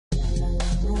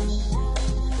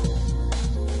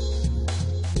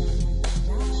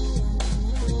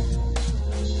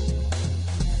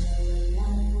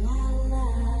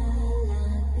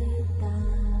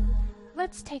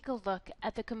take a look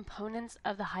at the components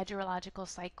of the hydrological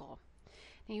cycle.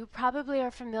 Now, you probably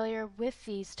are familiar with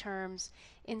these terms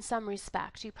in some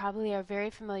respect. You probably are very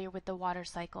familiar with the water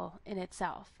cycle in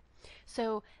itself.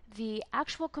 So the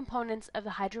actual components of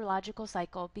the hydrological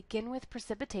cycle begin with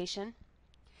precipitation,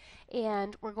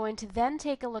 and we're going to then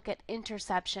take a look at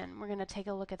interception. We're going to take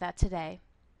a look at that today.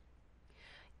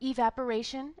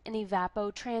 Evaporation and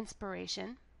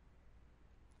evapotranspiration,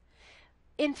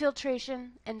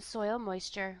 infiltration and soil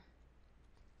moisture,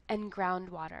 and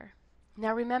groundwater.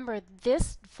 Now remember,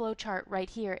 this flowchart right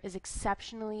here is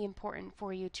exceptionally important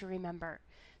for you to remember.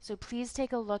 So please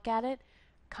take a look at it,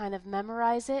 kind of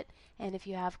memorize it, and if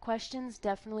you have questions,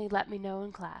 definitely let me know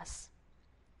in class.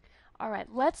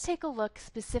 Alright, let's take a look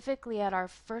specifically at our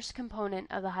first component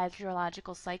of the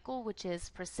hydrological cycle, which is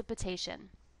precipitation.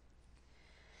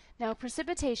 Now,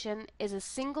 precipitation is a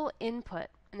single input,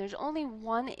 and there's only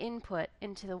one input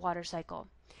into the water cycle.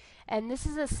 And this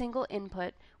is a single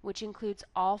input which includes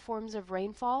all forms of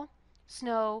rainfall,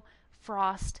 snow,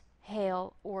 frost,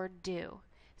 hail, or dew.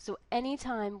 So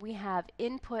anytime we have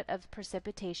input of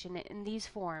precipitation in these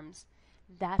forms,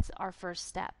 that's our first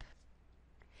step.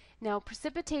 Now,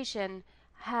 precipitation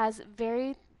has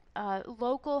very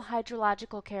local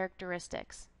hydrological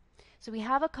characteristics. So we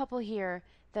have a couple here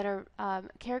that are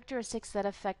characteristics that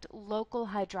affect local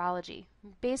hydrology,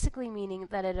 basically meaning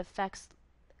that it affects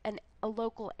a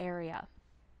local area.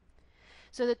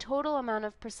 So the total amount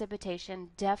of precipitation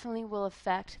definitely will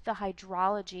affect the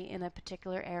hydrology in a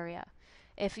particular area.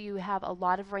 If you have a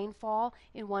lot of rainfall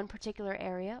in one particular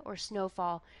area or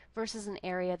snowfall versus an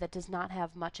area that does not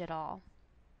have much at all.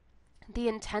 The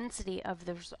intensity of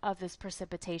this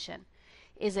precipitation.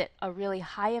 Is it a really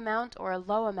high amount or a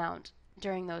low amount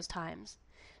during those times?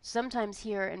 Sometimes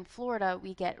here in Florida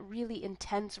we get really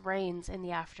intense rains in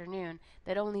the afternoon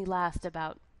that only last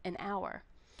about an hour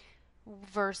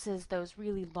versus those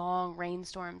really long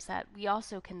rainstorms that we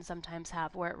also can sometimes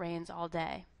have where it rains all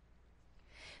day.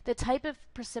 The type of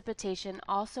precipitation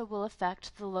also will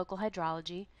affect the local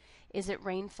hydrology. Is it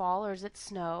rainfall or is it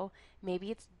snow?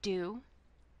 Maybe it's dew.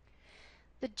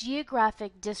 The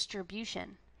geographic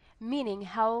distribution, meaning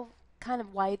how kind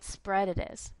of widespread it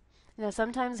is. Now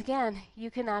sometimes again you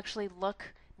can actually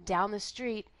look down the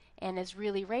street and it's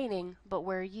really raining, but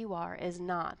where you are is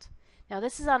not. Now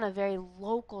this is on a very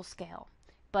local scale,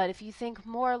 but if you think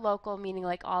more local, meaning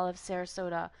like all of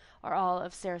Sarasota or all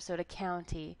of Sarasota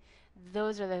County,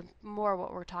 those are more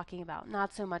what we're talking about,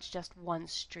 not so much just one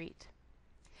street.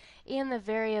 And the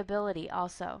variability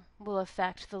also will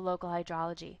affect the local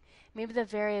hydrology. Maybe the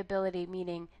variability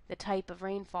meaning the type of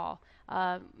rainfall.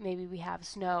 Maybe we have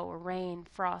snow or rain,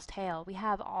 frost, hail. We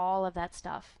have all of that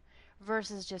stuff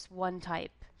versus just one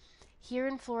type. Here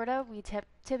in Florida, we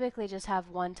typically just have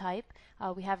one type.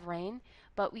 We have rain,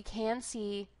 but we can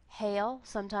see hail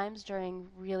sometimes during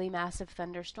really massive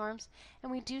thunderstorms,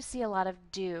 and we do see a lot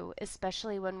of dew,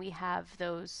 especially when we have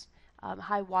those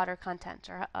high water content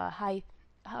or high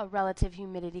relative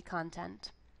humidity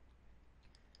content.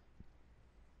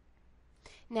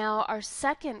 Now, our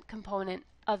second component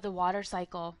of the water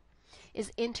cycle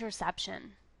is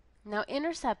interception. Now,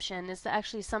 interception is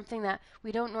actually something that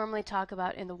we don't normally talk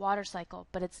about in the water cycle,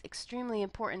 but it's extremely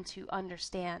important to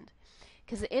understand.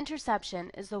 Because the interception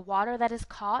is the water that is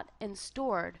caught and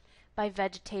stored by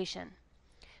vegetation.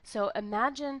 So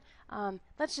imagine,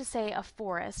 let's just say a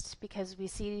forest, because we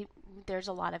see there's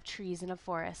a lot of trees in a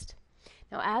forest.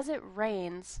 Now, as it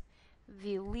rains,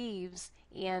 the leaves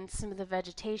and some of the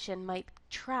vegetation might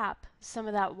trap some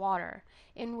of that water,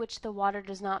 in which the water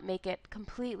does not make it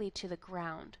completely to the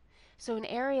ground. So in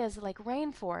areas like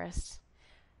rainforests,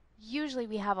 usually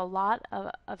we have a lot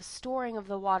of storing of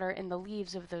the water in the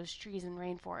leaves of those trees and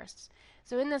rainforests.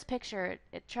 So in this picture,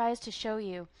 it tries to show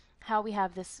you how we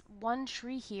have this one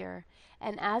tree here,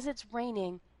 and as it's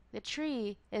raining, the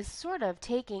tree is sort of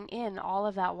taking in all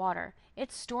of that water.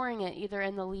 It's storing it either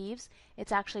in the leaves,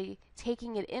 it's actually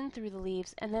taking it in through the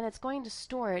leaves, and then it's going to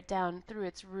store it down through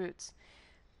its roots.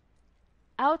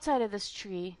 Outside of this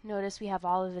tree, notice we have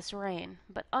all of this rain,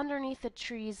 but underneath the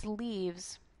tree's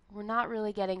leaves, we're not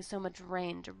really getting so much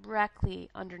rain directly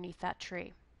underneath that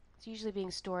tree. It's usually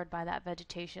being stored by that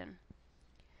vegetation.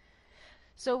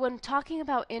 So when talking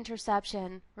about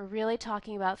interception, we're really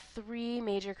talking about three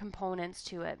major components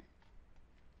to it.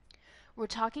 We're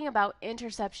talking about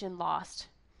interception loss.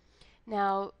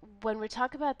 Now, when we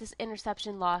talk about this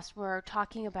interception loss, we're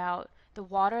talking about the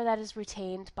water that is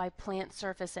retained by plant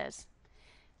surfaces.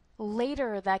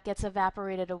 Later, that gets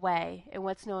evaporated away in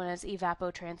what's known as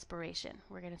evapotranspiration.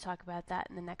 We're going to talk about that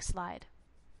in the next slide.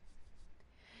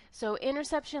 So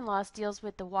interception loss deals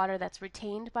with the water that's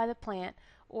retained by the plant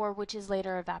or which is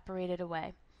later evaporated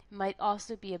away. It might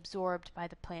also be absorbed by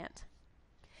the plant.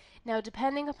 Now,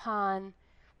 depending upon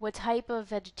what type of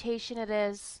vegetation it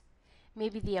is,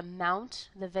 maybe the amount,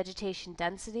 the vegetation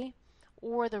density,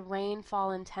 or the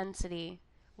rainfall intensity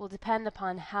will depend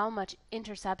upon how much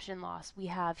interception loss we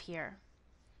have here.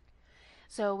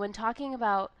 So when talking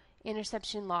about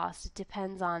interception loss, it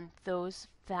depends on those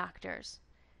factors: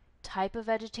 type of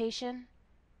vegetation,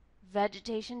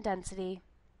 vegetation density,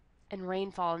 and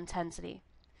rainfall intensity.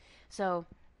 So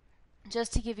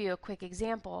just to give you a quick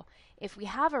example, if we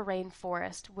have a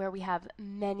rainforest where we have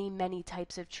many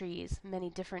types of trees, many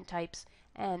different types,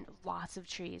 and lots of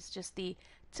trees, just the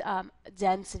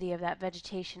density of that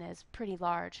vegetation is pretty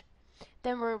large,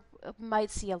 then we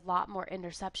might see a lot more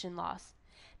interception loss.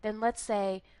 Then let's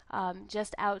say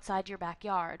just outside your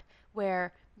backyard,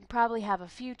 where you probably have a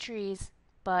few trees,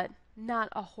 but not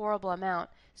a horrible amount,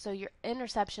 so your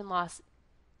interception loss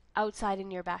outside in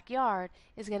your backyard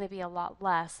is going to be a lot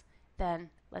less than,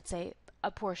 let's say, a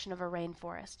portion of a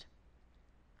rainforest.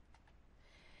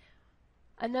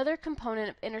 Another component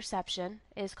of interception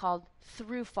is called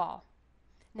throughfall.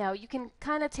 Now, you can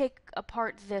kind of take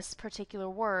apart this particular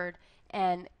word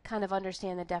and kind of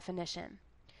understand the definition.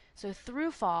 So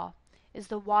throughfall is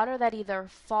the water that either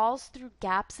falls through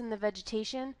gaps in the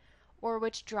vegetation or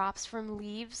which drops from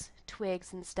leaves,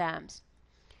 twigs, and stems.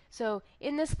 So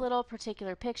in this little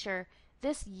particular picture,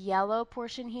 this yellow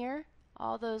portion here,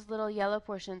 all those little yellow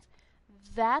portions,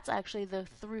 that's actually the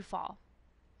throughfall.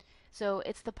 So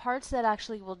it's the parts that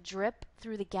actually will drip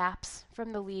through the gaps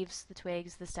from the leaves, the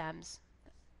twigs, the stems,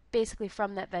 basically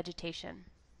from that vegetation.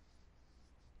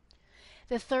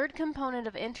 The third component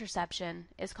of interception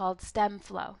is called stem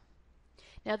flow.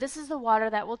 Now this is the water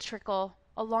that will trickle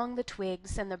along the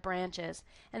twigs and the branches,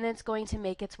 and then it's going to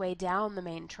make its way down the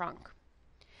main trunk.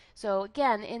 So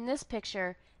again, in this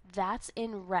picture, that's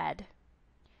in red.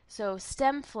 So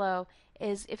stem flow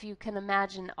is, if you can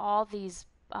imagine, all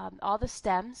the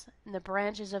stems and the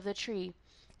branches of the tree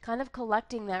kind of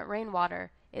collecting that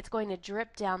rainwater. It's going to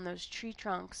drip down those tree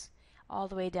trunks all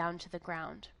the way down to the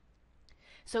ground.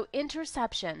 So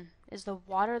interception is the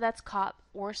water that's caught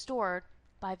or stored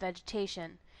by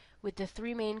vegetation with the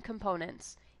three main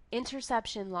components: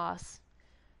 interception loss,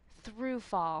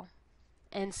 throughfall,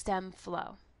 and stem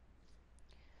flow.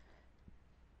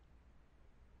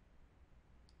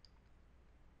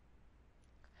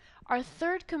 Our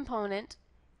third component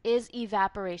is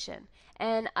evaporation.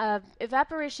 And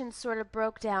evaporation sort of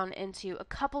broke down into a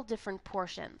couple different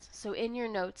portions. So in your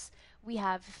notes, we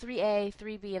have 3A,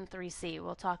 3B, and 3C.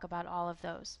 We'll talk about all of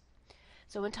those.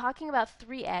 So when talking about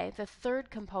 3A, the third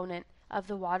component of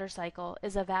the water cycle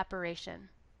is evaporation.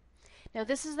 Now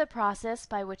this is the process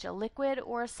by which a liquid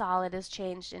or a solid is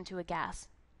changed into a gas.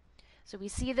 So we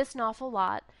see this an awful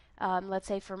lot. Let's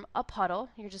say from a puddle,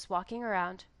 you're just walking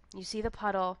around, you see the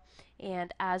puddle,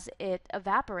 and as it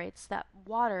evaporates, that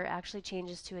water actually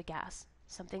changes to a gas,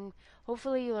 something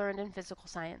hopefully you learned in physical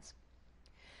science.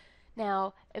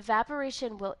 Now,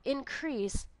 evaporation will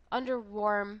increase under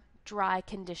warm, dry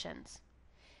conditions.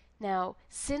 Now,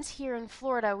 since here in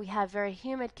Florida we have very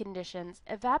humid conditions,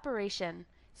 evaporation,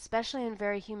 especially in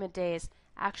very humid days,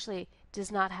 actually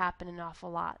does not happen an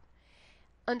awful lot.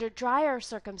 Under drier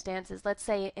circumstances, let's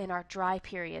say in our dry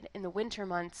period, in the winter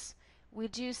months, we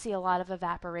do see a lot of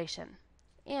evaporation,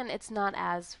 and it's not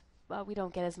as, we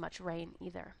don't get as much rain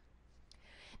either.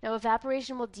 Now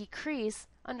evaporation will decrease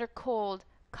under cold,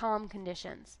 calm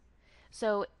conditions.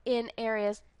 So in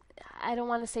areas, I don't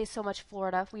want to say so much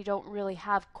Florida, we don't really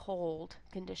have cold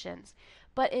conditions,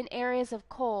 but in areas of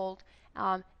cold,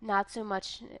 not so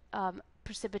much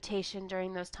precipitation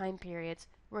during those time periods,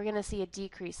 we're going to see a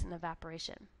decrease in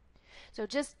evaporation. So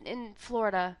just in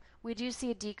Florida, we do see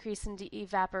a decrease in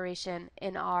evaporation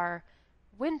in our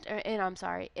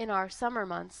in our summer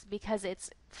months because it's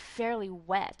fairly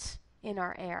wet in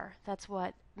our air. That's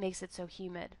what makes it so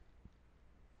humid.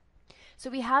 So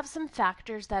we have some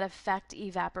factors that affect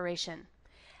evaporation,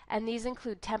 and these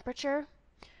include temperature,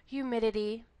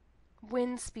 humidity,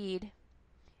 wind speed,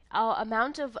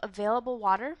 amount of available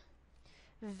water,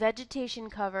 vegetation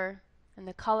cover, and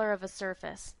the color of a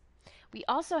surface. We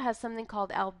also have something called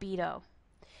albedo.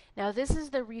 Now this is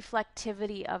the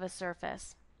reflectivity of a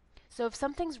surface. So if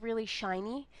something's really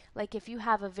shiny, like if you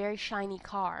have a very shiny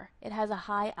car, it has a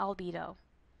high albedo.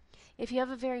 If you have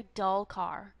a very dull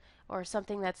car, or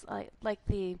something that's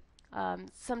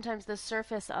sometimes the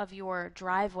surface of your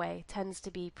driveway tends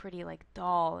to be pretty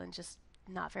dull and just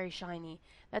not very shiny,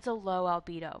 that's a low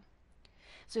albedo.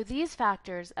 So these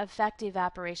factors affect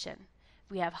evaporation.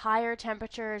 We have higher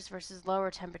temperatures versus lower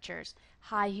temperatures,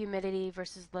 high humidity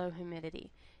versus low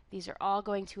humidity. These are all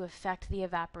going to affect the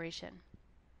evaporation.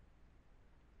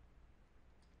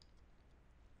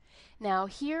 Now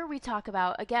here we talk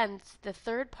about, again, the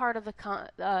third part of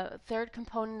the third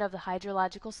component of the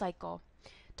hydrological cycle,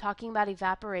 talking about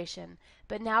evaporation,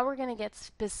 but now we're going to get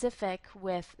specific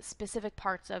with specific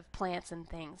parts of plants and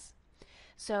things.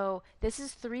 So this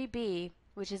is 3B,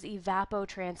 which is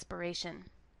evapotranspiration.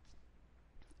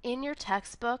 In your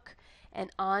textbook and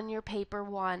on your paper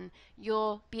 1,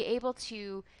 you'll be able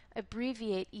to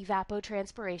abbreviate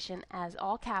evapotranspiration as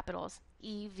all capitals,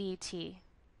 EVT.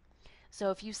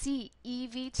 So if you see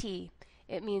EVT,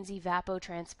 it means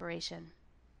evapotranspiration.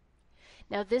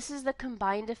 Now this is the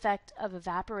combined effect of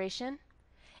evaporation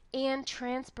and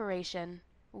transpiration,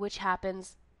 which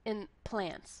happens in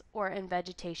plants or in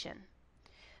vegetation.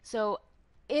 So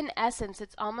in essence,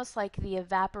 it's almost like the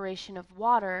evaporation of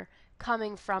water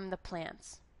coming from the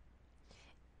plants.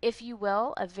 If you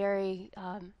will, a very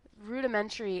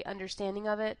rudimentary understanding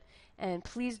of it, and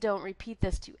please don't repeat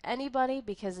this to anybody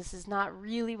because this is not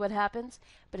really what happens,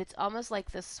 but it's almost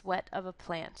like the sweat of a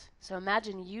plant. So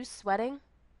imagine you sweating.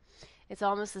 It's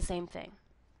almost the same thing.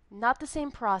 Not the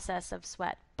same process of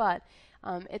sweat, but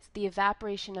it's the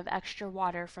evaporation of extra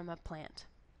water from a plant.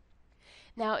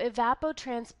 Now,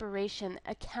 evapotranspiration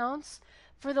accounts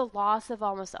for the loss of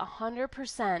almost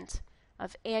 100%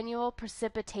 of annual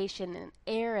precipitation in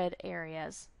arid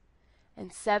areas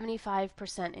and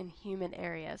 75% in humid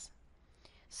areas.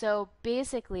 So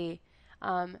basically,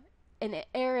 an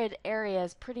arid area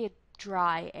is pretty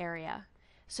dry area.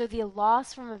 So the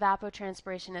loss from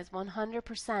evapotranspiration is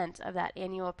 100% of that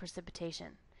annual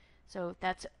precipitation. So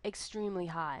that's extremely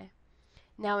high.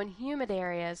 Now in humid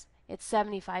areas, it's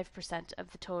 75%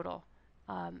 of the total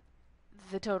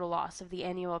loss of the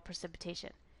annual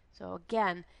precipitation. So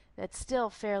again, that's still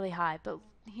fairly high, but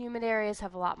humid areas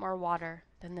have a lot more water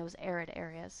than those arid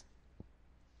areas.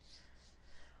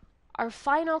 Our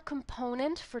final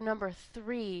component for number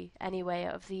 3, anyway,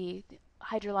 of the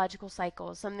hydrological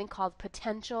cycle is something called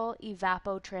potential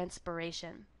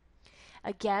evapotranspiration.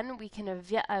 Again, we can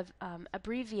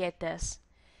abbreviate this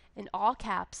in all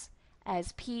caps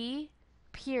as P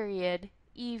period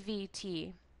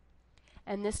EVT,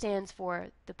 and this stands for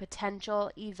the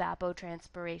potential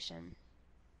evapotranspiration.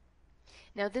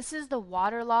 Now this is the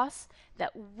water loss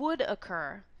that would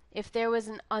occur if there was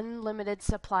an unlimited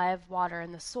supply of water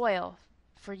in the soil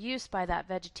for use by that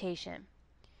vegetation.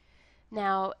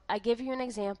 Now I give you an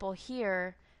example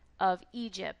here of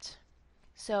Egypt.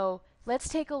 So let's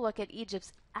take a look at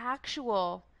Egypt's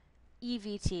actual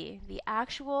EVT. The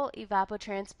actual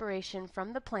evapotranspiration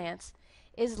from the plants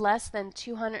is less than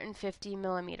 250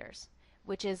 millimeters,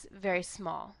 which is very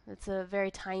small. It's a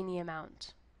very tiny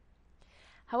amount.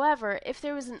 However, if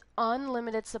there was an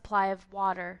unlimited supply of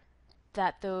water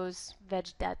that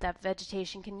that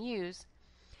vegetation can use,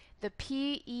 the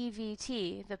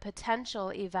PEVT, the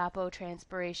potential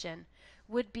evapotranspiration,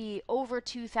 would be over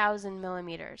 2,000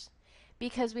 millimeters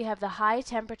because we have the high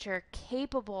temperature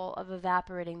capable of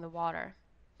evaporating the water.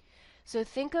 So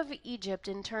think of Egypt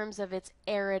in terms of its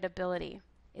arid ability.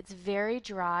 It's very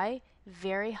dry,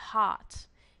 very hot,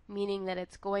 meaning that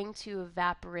it's going to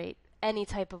evaporate any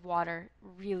type of water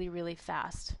really, really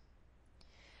fast.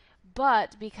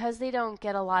 But because they don't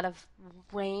get a lot of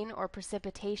rain or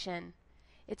precipitation,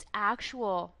 its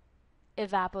actual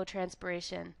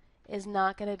evapotranspiration is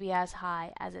not going to be as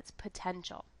high as its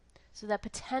potential. So that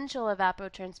potential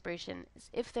evapotranspiration is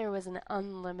if there was an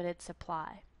unlimited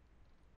supply.